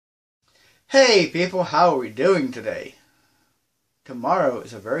Hey people, how are we doing today? Tomorrow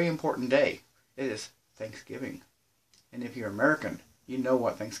is a very important day. It is Thanksgiving. And if you're American, you know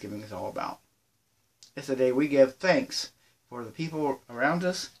what Thanksgiving is all about. It's a day we give thanks for the people around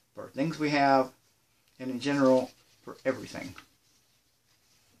us, for things we have, and in general, for everything.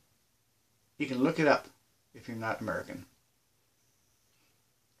 You can look it up if you're not American.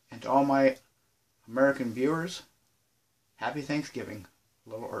 And to all my American viewers, happy Thanksgiving, a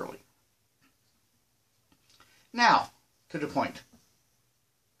little early. Now, to the point.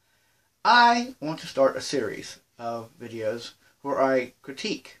 I want to start a series of videos where I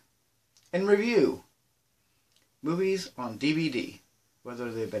critique and review movies on DVD, whether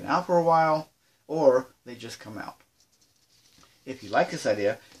they've been out for a while or they just come out. If you like this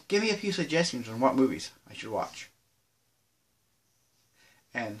idea, give me a few suggestions on what movies I should watch.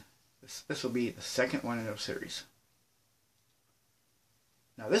 And this will be the second one in the series.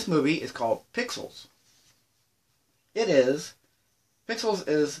 Now this movie is called Pixels. Pixels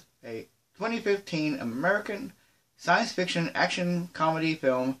is a 2015 American science fiction action comedy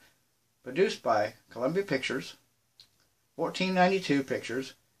film produced by Columbia Pictures, 1492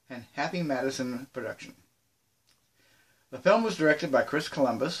 Pictures, and Happy Madison Production. The film was directed by Chris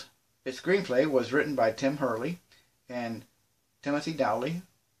Columbus. Its screenplay was written by Tim Hurley and Timothy Dowling,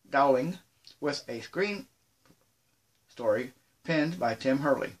 with a screen story penned by Tim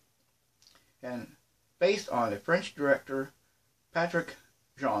Hurley, and based on a French director, Patrick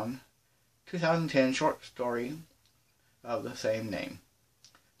Jean, 2010 short story of the same name.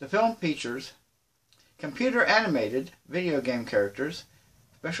 The film features computer-animated video game characters,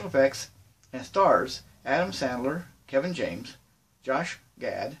 special effects, and stars Adam Sandler, Kevin James, Josh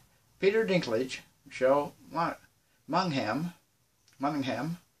Gad, Peter Dinklage, Michelle Monaghan,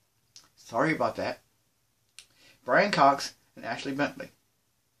 sorry about that, Brian Cox, and Ashley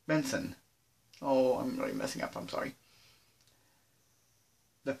Benson. Oh, I'm really messing up, I'm sorry.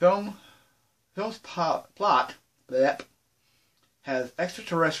 The film's plot has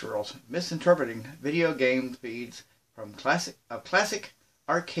extraterrestrials misinterpreting video game feeds from classic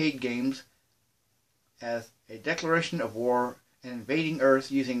arcade games as a declaration of war and invading Earth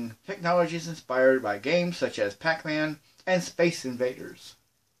using technologies inspired by games such as Pac-Man and Space Invaders.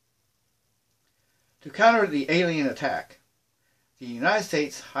 To counter the alien attack, the United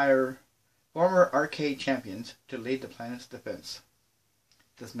States hire former arcade champions to lead the planet's defense.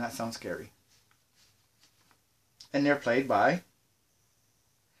 Does not sound scary. And they're played by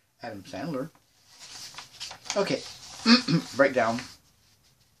Adam Sandler. Okay, breakdown.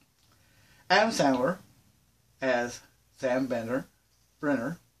 Adam Sandler as Sam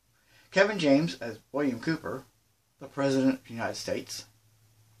Brenner. Kevin James as William Cooper, the President of the United States.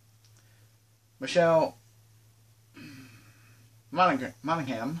 Michelle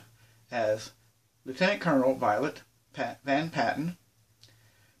Monaghan as Lieutenant Colonel Violet Van Patten,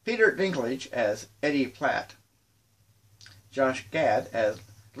 Peter Dinklage as Eddie Platt, Josh Gad as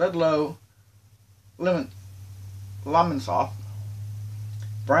Ledlow Lomensoff,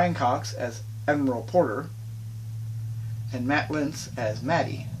 Brian Cox as Admiral Porter, and Matt Lintz as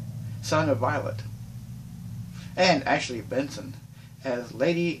Maddie, son of Violet, and Ashley Benson as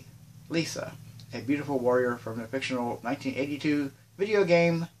Lady Lisa, a beautiful warrior from the fictional 1982 video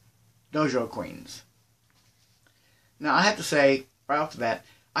game Dojo Queens. Now I have to say, right off the bat,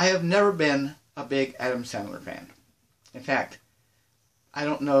 I have never been a big Adam Sandler fan. In fact, I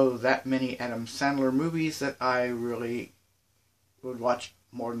don't know that many Adam Sandler movies that I really would watch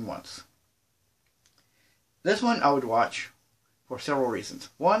more than once. This one I would watch for several reasons.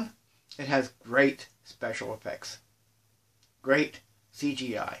 One, it has great special effects. Great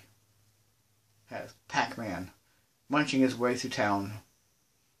CGI. Has Pac-Man munching his way through town.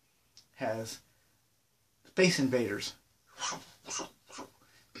 Has Space Invaders.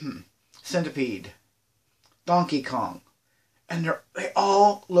 Centipede. Donkey Kong. And they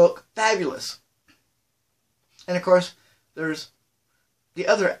all look fabulous. And of course, there's the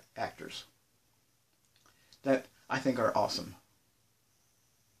other actors that I think are awesome.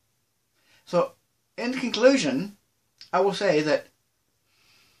 So, in conclusion, I will say that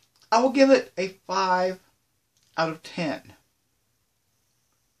I will give it a 5 out of 10.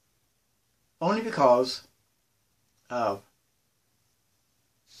 Only because of,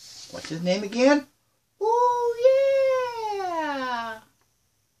 what's his name again? Oh yeah!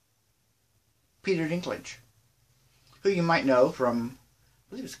 Peter Dinklage, who you might know from, I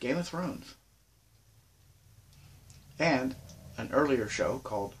believe it's Game of Thrones, and an earlier show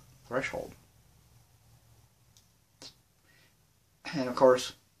called Threshold. And of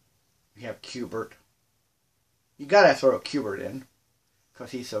course, we have Qbert. You gotta throw Qbert in,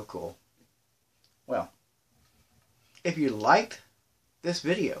 because he's so cool. Well, if you liked this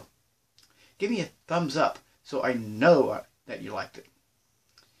video, give me a thumbs up so I know that you liked it.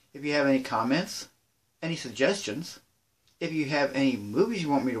 If you have any comments, any suggestions, if you have any movies you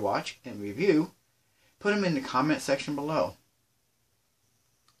want me to watch and review, put them in the comment section below.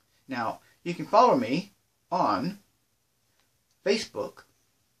 Now, you can follow me on Facebook,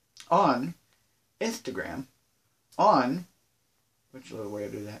 on Instagram, on, which other way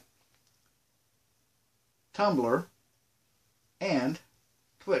to do that? Tumblr, and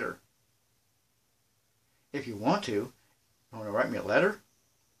Twitter. If you want to write me a letter,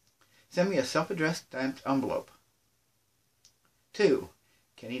 send me a self-addressed stamped envelope to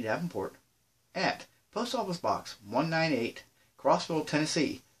Kenny Davenport at Post Office Box 198, Crossville,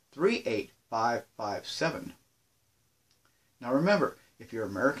 Tennessee 38557. Now remember, if you're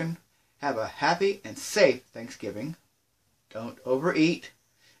American, have a happy and safe Thanksgiving. Don't overeat,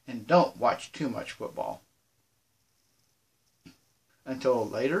 and don't watch too much football. Until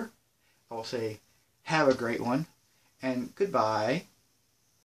later, I will say have a great one, and goodbye.